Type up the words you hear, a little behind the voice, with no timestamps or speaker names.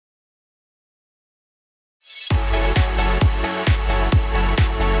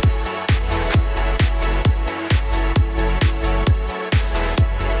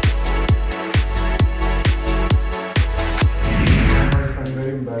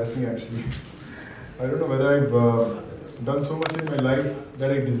embarrassing actually. I don't know whether I've done so much in my life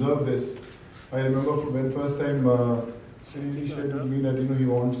that I deserve this. I remember when first time Srini shared with me that he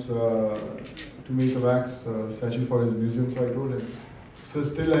wants to make a wax statue for his museum. So I told him, so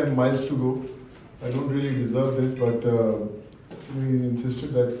still I have miles to go. I don't really deserve this, but he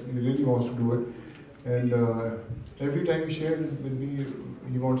insisted that he really wants to do it. And every time he shared with me,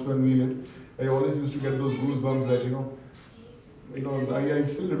 he wants to unveil it. I always used to get those goosebumps that I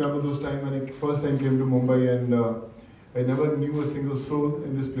still remember those times when I first time came to Mumbai, and I never knew a single soul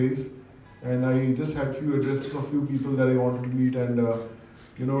in this place, and I just had few addresses of few people that I wanted to meet, and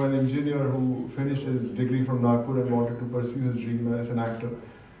an engineer who finished his degree from Nagpur and wanted to pursue his dream as an actor.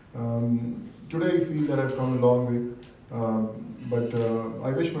 Today I feel that I've come a long way, but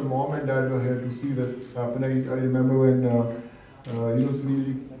I wish my mom and dad were here to see this happen. I remember when Sunil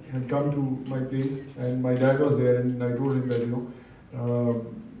had come to my place and my dad was there, and I told him that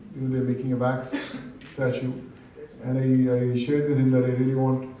they're making a wax statue, and I shared with him that I really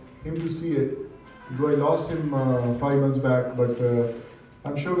want him to see it. Though I lost him 5 months back, but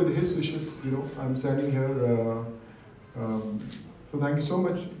I'm sure with his wishes, I'm standing here. So thank you so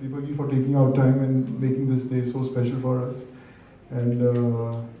much, Deepaki, for taking out time and making this day so special for us. And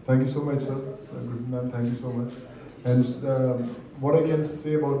thank you so much, sir. Good man, thank you so much. And what I can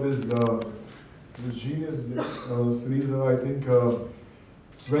say about this genius, Sunil sir, I think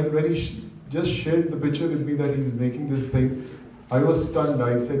when he just shared the picture with me that he's making this thing, I was stunned.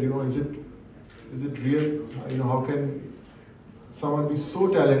 I said, is it real? How can someone be so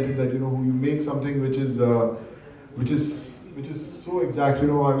talented that you make something which is so exact. I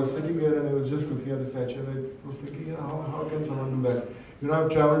was sitting there and I was just looking at the statue and I was thinking, how can someone do that? I've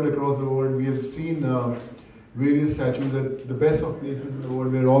traveled across the world. We have seen various statues at the best of places in the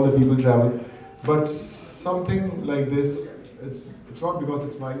world where all the people travel. But something like this, it's not because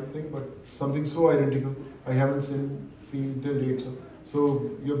it's my thing, but something so identical I haven't seen till date. So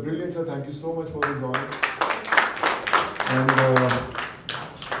you're brilliant, sir. Thank you so much for this honor. And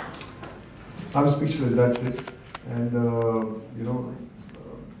I'm speechless. That's it. And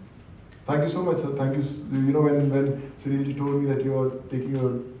thank you so much, sir. Thank you. When Sunilji told me that you are taking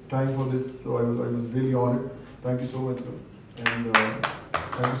your time for this, so I was really honored. Thank you so much, sir. And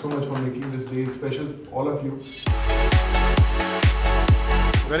thank you so much for making this day special, all of you.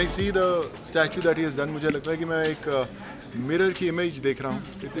 When I see the statue that he has done, मुझे लगता है कि मैं एक mirror की image देख रहा हूँ.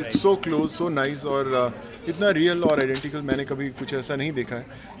 It's so close, so nice, और इतना रियल और आइडेंटिकल मैंने कभी कुछ ऐसा नहीं देखा है.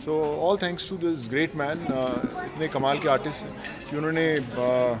 So all thanks to this great man, इतने कमाल के आर्टिस्ट हैं कि उन्होंने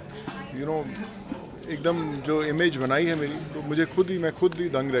एकदम जो इमेज बनाई है मेरी, तो मैं खुद ही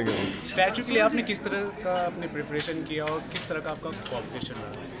दंग रह गया हूँ. स्टैचू के लिए आपने किस तरह का अपने प्रिपरेशन किया और किस तरह का आपका कॉम्पिटिशन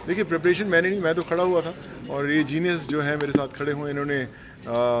रहा? देखिए, प्रिपरेशन मैंने नहीं, मैं तो खड़ा हुआ था और ये जीनियस जो है मेरे साथ खड़े हुए, इन्होंने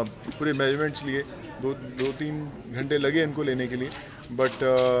पूरे मेजरमेंट्स लिए. 2-3 घंटे लगे इनको लेने के लिए. बट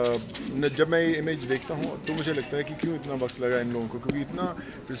जब मैं ये इमेज देखता हूँ तो मुझे लगता है कि क्यों इतना वक्त लगा इन लोगों को, क्योंकि इतना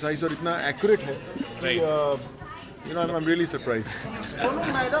प्रिसाइज और इतना एक्यूरेट है कि I'm really surprised. Sonu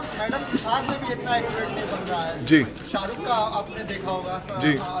madam के साथ में भी इतना एक्यूरेट नहीं बन रहा है. जी. शाहरुख का आपने देखा होगा.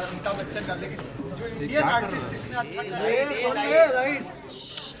 जी. अमिताभ बच्चन का, लेकिन जो इंडियन आर्टिस्ट इतने अच्छा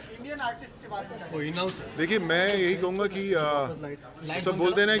इंडियन आर्टिस्ट के बारे में देखिए, मैं यही कहूँगा कि सब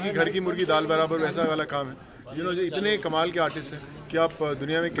बोलते हैं ना कि घर की मुर्गी दाल बराबर, वैसा वाला काम है. जो इतने कमाल के आर्टिस्ट हैं कि आप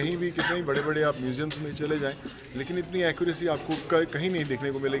दुनिया में कहीं भी कितने बड़े आप म्यूजियम्स में चले जाएं, लेकिन इतनी एक्यूरेसी आपको कहीं नहीं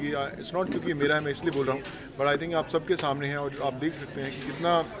देखने को मिलेगी. इट्स नॉट क्योंकि मेरा है, मैं इसलिए बोल रहा हूँ, बट आई थिंक आप सबके सामने हैं और आप देख सकते हैं कि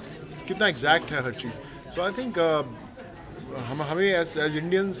कितना एग्जैक्ट है हर चीज़. सो आई थिंक हमें एज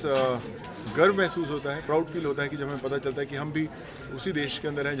इंडियंस गर्व महसूस होता है, प्राउड फील होता है कि जब हमें पता चलता है कि हम भी उसी देश के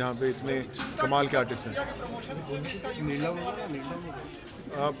अंदर हैं जहाँ पे इतने कमाल के आर्टिस्ट हैं.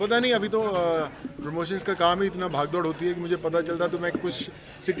 पता नहीं, अभी तो प्रमोशंस का काम ही इतना भागदौड़ होती है कि मुझे पता चलता तो मैं कुछ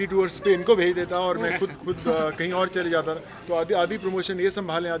सिटी टूर्स पे इनको भेज देता और मैं खुद कहीं और चले जाता. तो आधी प्रमोशन ये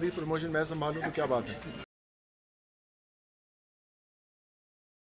संभालें, आधी प्रमोशन मैं संभालूं, तो क्या बात है.